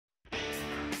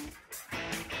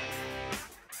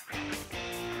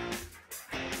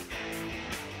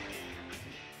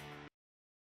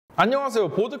안녕하세요.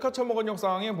 보드카 처먹은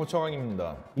역사왕의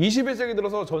보처강입니다. 21세기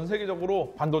들어서 전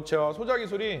세계적으로 반도체와 소자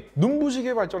기술이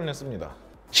눈부시게 발전을 했습니다.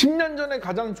 10년 전에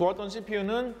가장 좋았던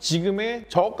CPU는 지금의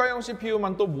저가형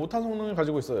CPU만 또 못한 성능을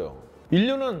가지고 있어요.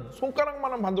 인류는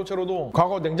손가락만한 반도체로도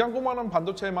과거 냉장고만한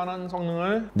반도체만한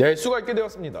성능을 낼 수가 있게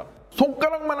되었습니다.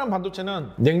 손가락만한 반도체는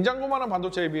냉장고만한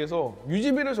반도체에 비해서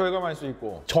유지비를 절감할 수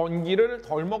있고 전기를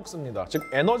덜 먹습니다. 즉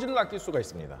에너지를 아낄 수가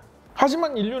있습니다.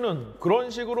 하지만 인류는 그런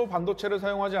식으로 반도체를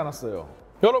사용하지 않았어요.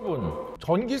 여러분,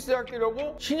 전기세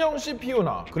아끼려고 신형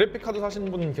CPU나 그래픽카드 사시는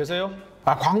분 계세요?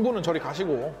 광고는 저리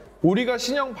가시고. 우리가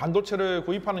신형 반도체를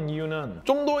구입하는 이유는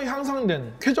좀 더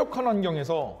향상된 쾌적한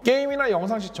환경에서 게임이나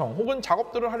영상 시청 혹은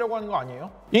작업들을 하려고 하는 거 아니에요?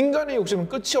 인간의 욕심은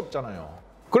끝이 없잖아요.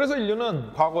 그래서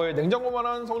인류는 과거에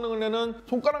냉장고만한 성능을 내는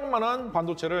손가락만한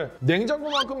반도체를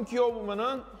냉장고만큼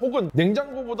키워보면은 혹은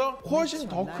냉장고보다 훨씬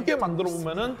더 크게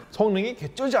만들어보면은 성능이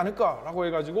개쩌지 않을까라고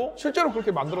해가지고 실제로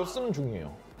그렇게 만들어서 쓰는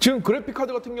중이에요. 지금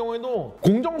그래픽카드 같은 경우에도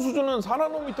공정 수준은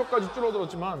 4나노미터까지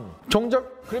줄어들었지만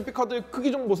정작 그래픽카드의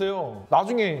크기 좀 보세요.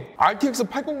 나중에 RTX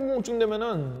 8000쯤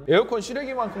되면은 에어컨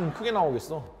실외기만큼 크게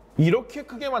나오겠어. 이렇게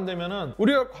크게 만들면은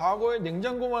우리가 과거에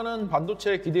냉장고만한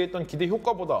반도체에 기대했던 기대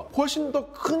효과보다 훨씬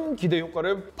더 큰 기대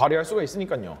효과를 발휘할 수가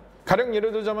있으니까요. 가령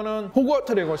예를 들자면은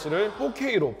호그와트 레거시를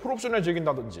 4K로 풀옵션을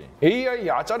즐긴다든지 AI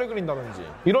야자를 그린다든지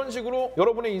이런 식으로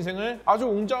여러분의 인생을 아주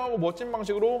웅장하고 멋진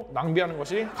방식으로 낭비하는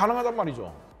것이 가능하단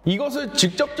말이죠. 이것을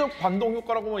직접적 반동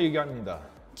효과라고 얘기합니다.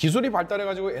 기술이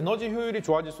발달해가지고 에너지 효율이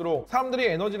좋아질수록 사람들이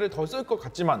에너지를 더 쓸 것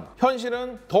같지만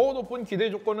현실은 더 높은 기대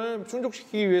조건을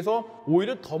충족시키기 위해서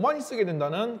오히려 더 많이 쓰게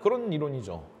된다는 그런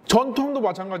이론이죠. 전투함도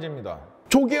마찬가지입니다.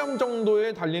 초기함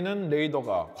정도에 달리는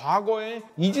레이더가 과거의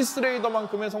이지스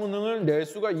레이더만큼의 성능을 낼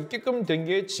수가 있게끔 된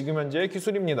게 지금 현재의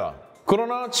기술입니다.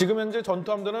 그러나 지금 현재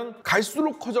전투함들은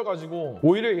갈수록 커져가지고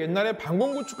오히려 옛날에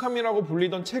방공구축함이라고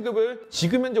불리던 체급을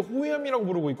지금 현재 호위함이라고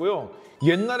부르고 있고요.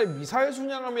 옛날에 미사일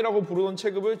순양함이라고 부르던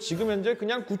체급을 지금 현재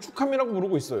그냥 구축함이라고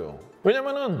부르고 있어요.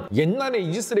 왜냐면은 옛날에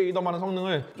이지스 레이더만한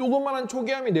성능을 조그만한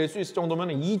초기함이 낼 수 있을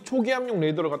정도면 이 초기함용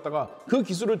레이더를 갖다가 그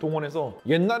기술을 동원해서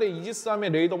옛날에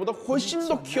이지스함의 레이더보다 훨씬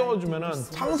더 키워주면은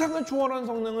상상을 초월한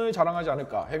성능을 자랑하지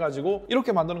않을까 해가지고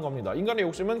이렇게 만드는 겁니다. 인간의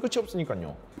욕심은 끝이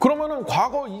없으니까요. 그러면은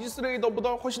과거 이지스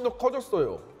레이더보다 훨씬 더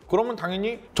커졌어요. 그러면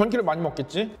당연히 전기를 많이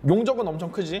먹겠지? 용적은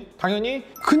엄청 크지? 당연히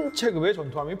큰 체급의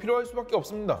전투함이 필요할 수밖에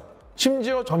없습니다.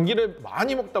 심지어 전기를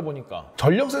많이 먹다 보니까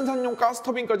전력 생산용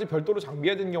가스터빈까지 별도로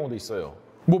장비해야 되는 경우도 있어요.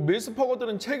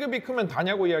 밀스퍼거들은 체급이 크면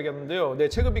다냐고 이야기하는데요. 네,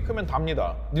 체급이 크면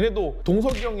답니다. 니네도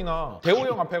동석이 형이나 대호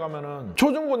형 앞에 가면은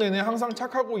초중고 내내 항상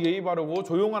착하고 예의 바르고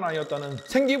조용한 아이였다는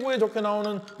생기부에 적혀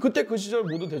나오는 그때 그 시절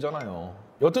모두 되잖아요.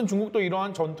 여튼 중국도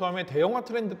이러한 전투함의 대형화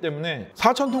트렌드 때문에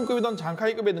 4000톤급이던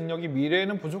장카이급의 능력이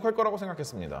미래에는 부족할 거라고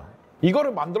생각했습니다.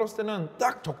 이거를 만들었을 때는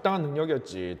딱 적당한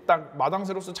능력이었지. 딱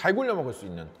마당새로서 잘 굴려 먹을 수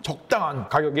있는 적당한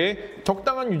가격에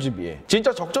적당한 유지비에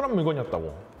진짜 적절한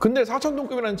물건이었다고. 근데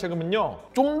 4000톤급이라는 체급은요,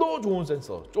 좀 더 좋은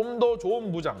센서, 좀 더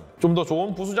좋은 무장, 좀 더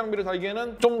좋은 부수 장비를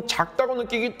달기에는 좀 작다고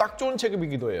느끼기 딱 좋은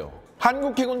체급이기도 해요.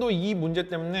 한국해군도 이 문제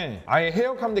때문에 아예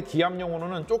해역함대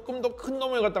기압용으로는 조금 더 큰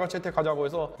놈을 갖다가 채택하자고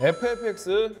해서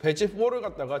FFX 배치 4를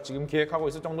갖다가 지금 기획하고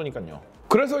있을 정도니까요.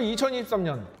 그래서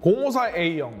 2023년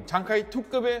 054A형 장카이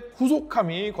 2급의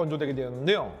후속함이 건조되게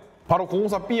되었는데요. 바로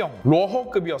 054B형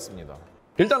뤄허급이었습니다.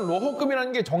 일단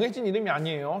뤄허급이라는 게 정해진 이름이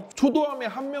아니에요. 초도함의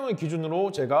한 명을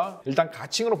기준으로 제가 일단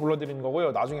가칭으로 불러드리는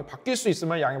거고요. 나중에 바뀔 수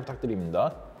있으면 양해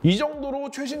부탁드립니다. 이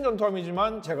정도로 최신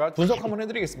전투함이지만 제가 분석 한번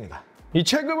해드리겠습니다. 이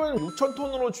체급은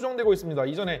 6000톤으로 추정되고 있습니다.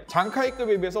 이전에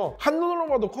장카이급에 비해서 한눈으로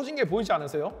봐도 커진 게 보이지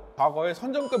않으세요? 과거의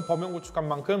선전급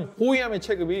범용구축함만큼 호위함의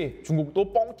체급이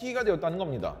중국도 뻥튀기가 되었다는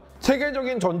겁니다.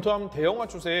 세계적인 전투함 대형화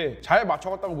추세에 잘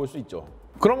맞춰갔다고 볼 수 있죠.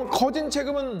 그럼 커진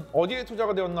체급은 어디에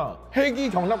투자가 되었나? 헬기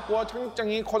경납고와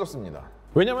착륙장이 커졌습니다.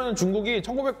 왜냐면 중국이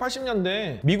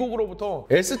 1980년대에 미국으로부터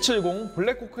S70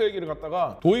 블랙호크 헬기를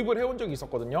갖다가 도입을 해온 적이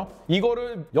있었거든요.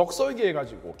 이거를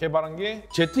역설계해가지고 개발한 게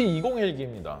Z20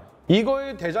 헬기입니다.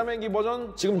 이거의 대자매기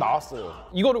버전 지금 나왔어요.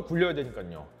 이거를 굴려야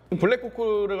되니까요.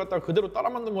 블랙호크를 갖다가 그대로 따라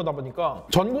만든 거다 보니까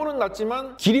전고는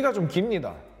낮지만 길이가 좀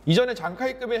깁니다. 이전에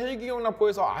장카이급의 헬기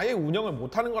경납고에서 아예 운영을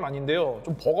못하는 건 아닌데요.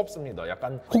 좀 버겁습니다.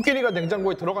 약간 코끼리가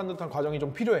냉장고에 들어간 듯한 과정이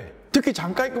좀 필요해. 특히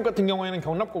장카이급 같은 경우에는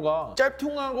경납고가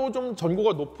짤퉁하고 좀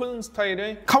전고가 높은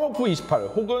스타일의 카모프 28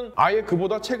 혹은 아예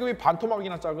그보다 체급이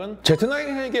반토막이나 작은 Z9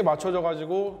 헬기에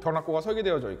맞춰져가지고 경납고가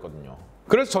설계되어져 있거든요.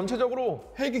 그래서 전체적으로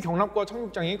헬기 경납고와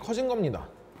착륙장이 커진 겁니다.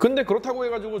 근데 그렇다고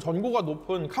해가지고 전고가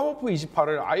높은 카모프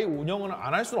 28을 아예 운영을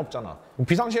안 할 수는 없잖아.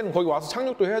 비상시에는 거기 와서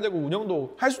착륙도 해야 되고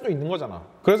운영도 할 수도 있는 거잖아.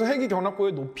 그래서 헬기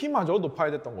경납고의 높이마저 높아야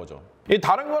됐던 거죠.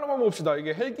 다른 거 하나만 봅시다.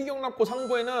 이게 헬기 경납고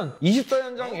상부에는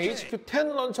 24연장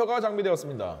HQ-10 런처가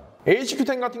장비되었습니다.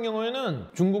 HQ-10 같은 경우에는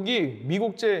중국이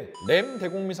미국제 램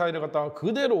대공 미사일을 갖다가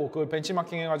그대로 그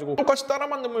벤치마킹 해가지고 똑같이 따라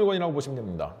만든 물건이라고 보시면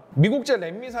됩니다. 미국제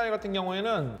램 미사일 같은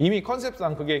경우에는 이미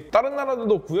컨셉상 그게 다른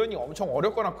나라들도 구현이 엄청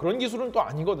어렵거나 그런 기술은 또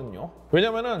아니거든요.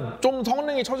 왜냐면은 좀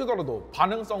성능이 처지더라도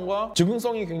반응성과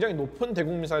즉응성이 굉장히 높은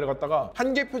대공 미사일을 갖다가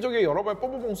한 개 표적에 여러 발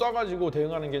뽀뽀봉 쏴가지고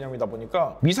대응하는 개념이다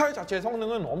보니까 미사일 자체의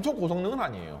성능은 엄청 고성능은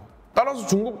아니에요. 따라서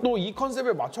중국도 이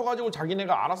컨셉에 맞춰가지고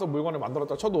자기네가 알아서 물건을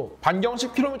만들었다 쳐도 반경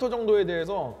 10km 정도에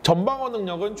대해서 전방어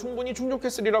능력은 충분히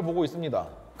충족했으리라 보고 있습니다.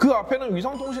 그 앞에는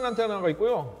위성통신 안테나가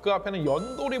있고요. 그 앞에는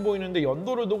연돌이 보이는데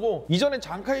연돌을 두고 이전에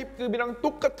장카입급이랑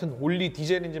똑같은 올리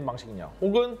디젤 엔진 방식이냐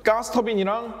혹은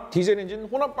가스터빈이랑 디젤 엔진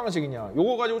혼합 방식이냐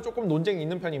요거 가지고 조금 논쟁이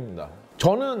있는 편입니다.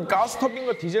 저는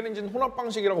가스터빈과 디젤 엔진 혼합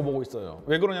방식이라고 보고 있어요.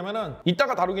 왜 그러냐면은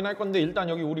이따가 다루긴 할 건데 일단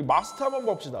여기 우리 마스터 한번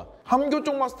봅시다. 함교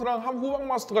쪽 마스터랑 함 후방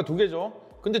마스터가 두 개죠.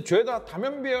 근데 죄다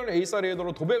다면 배열 A사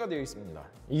레이더로 도배가 되어 있습니다.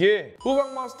 이게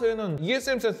후방 마스터에는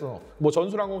ESM 센서, 뭐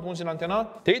전술항공통신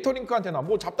안테나, 데이터 링크 안테나,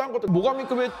 뭐 잡다한 것들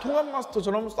모가미급의 통합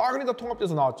마스터처럼 싸그리 다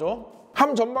통합돼서 나왔죠.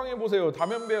 함 전방에 보세요.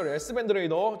 다면 배열 S밴드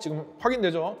레이더 지금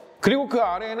확인되죠. 그리고 그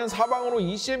아래에는 사방으로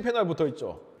ECM 패널 붙어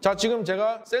있죠. 자, 지금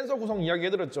제가 센서 구성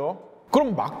이야기해드렸죠.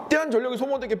 그럼 막대한 전력이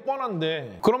소모되기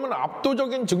뻔한데 그러면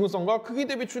압도적인 즉응성과 크기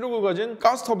대비 추력을 가진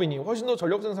가스터빈이 훨씬 더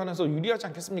전력 생산에서 유리하지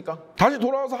않겠습니까? 다시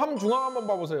돌아와서 함 중앙 한번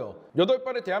봐보세요.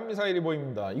 8발의 대한미사일이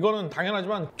보입니다. 이거는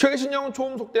당연하지만 최신형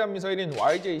초음속 대한미사일인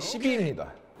YJ-12입니다.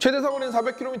 최대 사거리는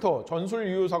 400km, 전술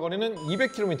유효 사거리는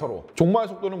 200km로 종말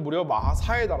속도는 무려 마하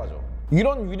 4에 달하죠.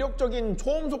 이런 위력적인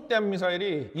초음속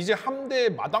대한미사일이 이제 함대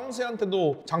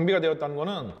마당새한테도 장비가 되었다는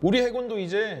거는 우리 해군도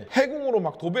이제 해궁으로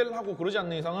막 도배를 하고 그러지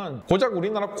않는 이상은 고작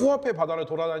우리나라 코앞의 바다를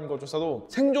돌아다니는 것조차도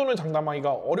생존을 장담하기가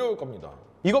어려울 겁니다.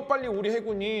 이것 빨리 우리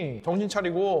해군이 정신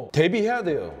차리고 대비해야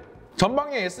돼요.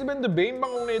 전방의 S밴드 메인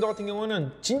방공 레이더 같은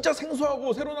경우는 진짜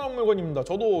생소하고 새로 나온 물건입니다.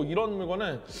 저도 이런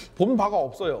물건을 본 바가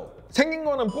없어요. 생긴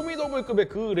거는 포미더블급의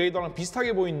그 레이더랑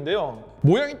비슷하게 보이는데요.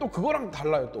 모양이 또 그거랑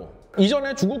달라요 또.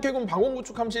 이전에 중국해군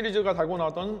방위구축함 시리즈가 달고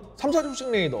나왔던 346식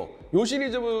레이더 이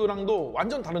시리즈랑도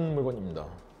완전 다른 물건입니다.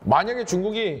 만약에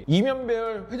중국이 이면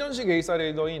배열 회전식 A사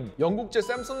레이더인 영국제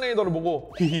샘슨 레이더를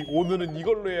보고 히히 오늘은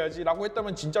이걸로 해야지 라고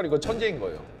했다면 진짜로 이거 천재인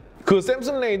거예요. 그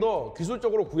샘슨 레이더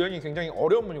기술적으로 구현이 굉장히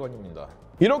어려운 물건입니다.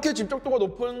 이렇게 집적도가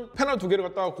높은 패널 두 개를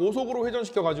갖다가 고속으로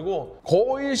회전시켜가지고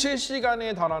거의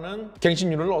실시간에 달하는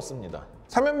갱신율을 얻습니다.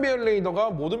 3면 배열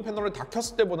레이더가 모든 패널을 다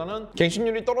켰을 때보다는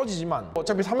갱신율이 떨어지지만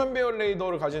어차피 3면 배열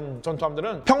레이더를 가진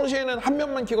전투함들은 평시에는 한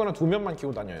면만 켜거나 두 면만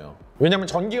켜고 다녀요. 왜냐면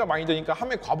전기가 많이 드니까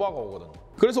함에 과부하가 오거든.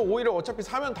 그래서 오히려 어차피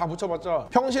 4면 다 붙여봤자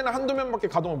평시에는 한두 면밖에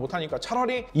가동을 못하니까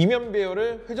차라리 2면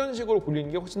배열을 회전식으로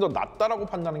굴리는 게 훨씬 더 낫다라고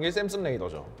판단하는 게 샘슨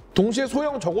레이더죠. 동시에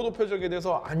소형 저고도 표적에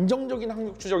대해서 안정적인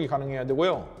항력 추적이 가능해야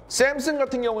되고요. 샘슨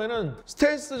같은 경우에는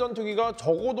스텔스 전투기가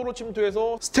저고도로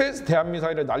침투해서 스텔스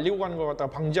대한미사일을 날리고 가는 것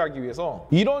갖다가 방지하기 위해서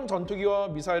이런 전투기와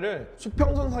미사일을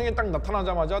수평선상에 딱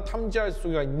나타나자마자 탐지할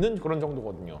수가 있는 그런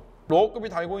정도거든요. 뤄허급이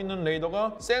달고 있는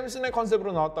레이더가 샘슨의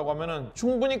컨셉으로 나왔다고 하면은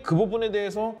충분히 그 부분에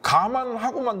대해서 감안을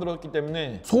하고 만들었기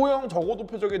때문에 소형 저고도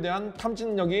표적에 대한 탐지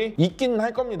능력이 있긴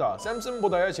할 겁니다.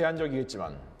 샘슨보다야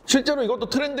제한적이겠지만. 실제로 이것도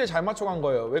트렌드에 잘 맞춰간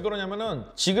거예요. 왜 그러냐면은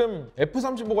지금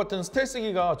F-35 같은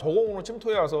스텔스기가 저공으로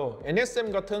침투해와서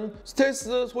NSM 같은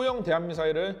스텔스 소형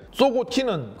대한미사일을 쏘고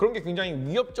튀는 그런 게 굉장히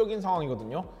위협적인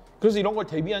상황이거든요. 그래서 이런 걸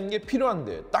대비하는 게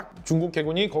필요한데 딱 중국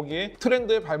해군이 거기에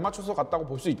트렌드에 발맞춰서 갔다고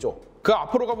볼 수 있죠. 그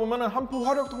앞으로 가보면 함포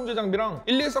화력 통제 장비랑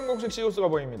 1130식 시우스가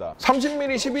보입니다.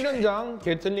 30mm 11연장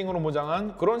게틀링으로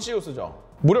무장한 그런 시우스죠.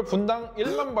 무려 분당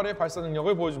 1만 발의 발사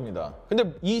능력을 보여줍니다.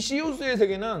 근데 이 시우스의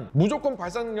세계는 무조건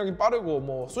발사 능력이 빠르고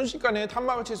뭐 순식간에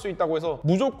탄막을 칠 수 있다고 해서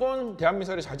무조건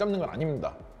대한미사일을 잘 잡는 건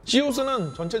아닙니다.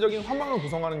 시우스는 전체적인 화망을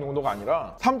구성하는 용도가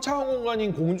아니라 3차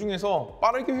항공관인 공중에서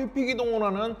빠르게 회피기동을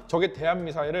하는 적의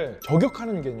대한미사일을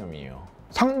저격하는 개념이에요.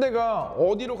 상대가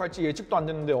어디로 갈지 예측도 안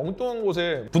되는데 엉뚱한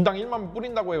곳에 분당 1만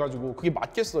뿌린다고 해가지고 그게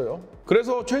맞겠어요?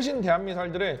 그래서 최신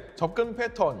대한미사일들의 접근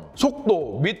패턴,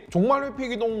 속도 및 종말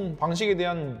회피기동 방식에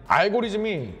대한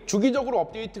알고리즘이 주기적으로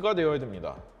업데이트가 되어야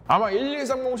됩니다. 아마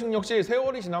 1130식 역시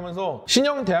세월이 지나면서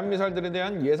신형 대한미사일들에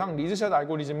대한 예상 리드샷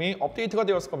알고리즘이 업데이트가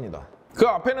되었을 겁니다. 그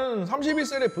앞에는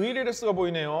 31셀의 VLS가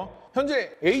보이네요.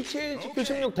 현재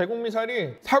HHQ-16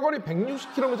 대공미사일이 사거리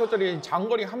 160km짜리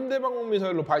장거리 함대방공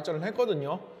미사일로 발전을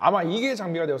했거든요. 아마 이게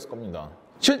장비가 되었을 겁니다.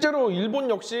 실제로 일본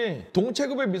역시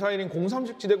동체급의 미사일인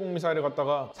 030 지대공 미사일을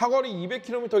갖다가 사거리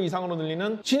 200km 이상으로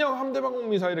늘리는 신형 함대방공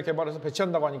미사일을 개발해서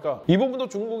배치한다고 하니까 이 부분도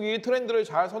중국이 트렌드를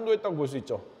잘 선도했다고 볼 수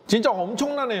있죠. 진짜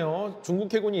엄청나네요.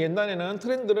 중국 해군이 옛날에는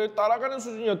트렌드를 따라가는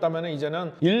수준이었다면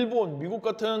이제는 일본, 미국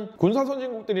같은 군사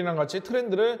선진국들이랑 같이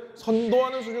트렌드를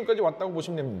선도하는 수준까지 왔다고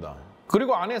보시면 됩니다.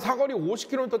 그리고 안에 사거리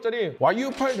 50km짜리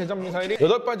YU-8 대잠 미사일이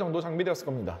 8발 정도 장비되었을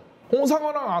겁니다.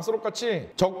 홍상어랑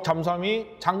아스롯같이 적 잠수함이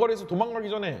장거리에서 도망가기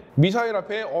전에 미사일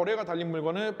앞에 어뢰가 달린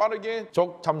물건을 빠르게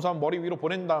적 잠수함 머리 위로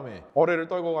보낸 다음에 어뢰를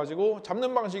떨궈가지고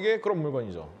잡는 방식의 그런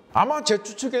물건이죠. 아마 제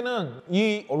추측에는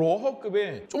이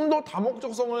뤄허급에 좀 더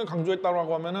다목적성을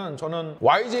강조했다고 하면은 저는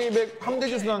YJ-100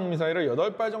 함대지 순항 미사일을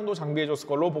 8발 정도 장비해줬을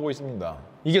걸로 보고 있습니다.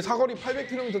 이게 사거리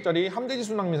 800km짜리 함대지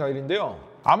순항 미사일인데요.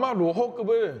 아마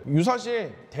뤄허급을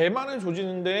유사시에 대만을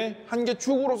조지는데 한 개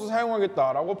축으로서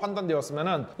사용하겠다라고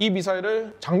판단되었으면 이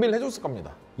미사일을 장비를 해줬을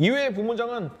겁니다. 이외의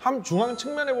부무장은 함 중앙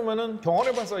측면에 보면은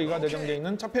경어뢰 발사기가 내장되어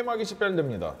있는 차폐막이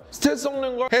식별됩니다. 스텔스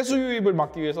성능과 해수 유입을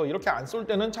막기 위해서 이렇게 안 쏠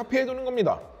때는 차폐해두는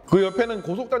겁니다. 그 옆에는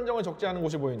고속 단정을 적재하는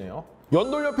곳이 보이네요.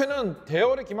 연돌 옆에는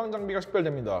대열의 기망 장비가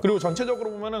식별됩니다. 그리고 전체적으로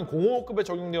보면은 055급에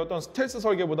적용되었던 스텔스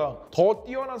설계보다 더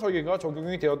뛰어난 설계가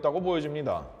적용이 되었다고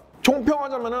보여집니다.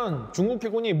 총평하자면은 중국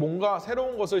해군이 뭔가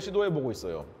새로운 것을 시도해보고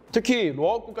있어요. 특히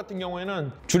뤄허급 같은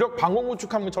경우에는 주력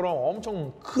방공구축함처럼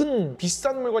엄청 큰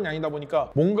비싼 물건이 아니다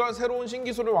보니까 뭔가 새로운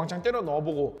신기술을 왕창 때려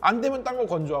넣어보고 안 되면 딴 거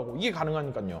건조하고 이게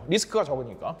가능하니까요. 리스크가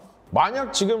적으니까.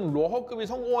 만약 지금 뤄허급이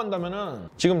성공한다면은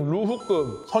지금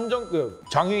루후급, 선정급,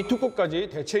 장위 투급까지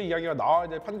대체 이야기가 나와야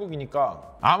될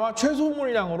판국이니까 아마 최소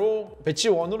물량으로 배치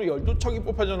 1으로 12척이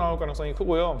뽑혀져 나올 가능성이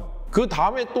크고요. 그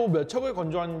다음에 또 몇 척을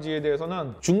건조하는지에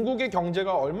대해서는 중국의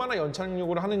경제가 얼마나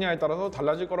연착륙을 하느냐에 따라서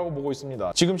달라질 거라고 보고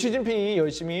있습니다. 지금 시진핑이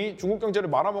열심히 중국 경제를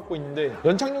말아먹고 있는데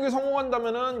연착륙에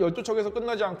성공한다면은 12척에서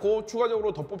끝나지 않고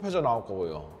추가적으로 더 뽑혀져 나올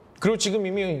거고요. 그리고 지금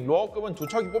이미 뤄허급은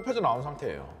 2척이 뽑혀져 나온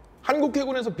상태예요. 한국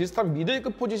해군에서 비슷한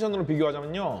미들급 포지션으로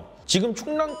비교하자면요. 지금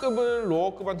충남급을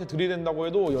뤄허급한테 들이댄다고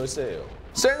해도 열세예요.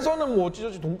 센서는 뭐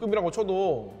어찌저찌 동급이라고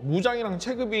쳐도 무장이랑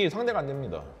체급이 상대가 안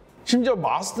됩니다. 심지어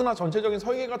마스트나 전체적인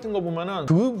설계 같은 거 보면은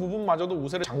그 부분마저도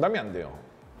우세를 장담이 안 돼요.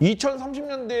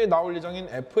 2030년대에 나올 예정인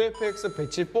FFX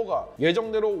배치 4가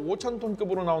예정대로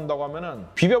 5,000톤급으로 나온다고 하면은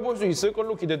비벼볼 수 있을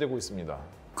걸로 기대되고 있습니다.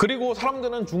 그리고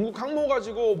사람들은 중국 항모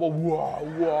가지고 뭐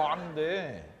우와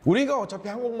하는데 우리가 어차피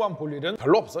항공모함 볼 일은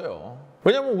별로 없어요.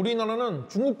 왜냐면 우리나라는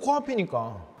중국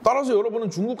코앞이니까. 따라서 여러분은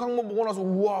중국 항모 보고 나서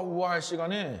우와 할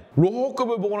시간에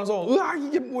뤄허급을 보고 나서 으아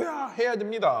이게 뭐야 해야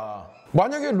됩니다.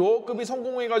 만약에 뤄허급이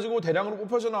성공해가지고 대량으로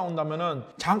뽑혀져 나온다면은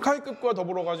장칼급과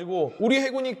더불어가지고 우리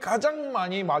해군이 가장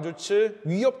많이 마주칠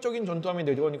위협적인 전투함이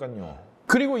될 거니까요.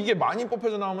 그리고 이게 많이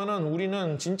뽑혀져 나오면은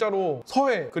우리는 진짜로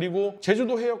서해 그리고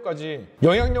제주도 해역까지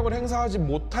영향력을 행사하지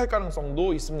못할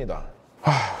가능성도 있습니다.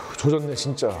 조졌네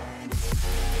진짜.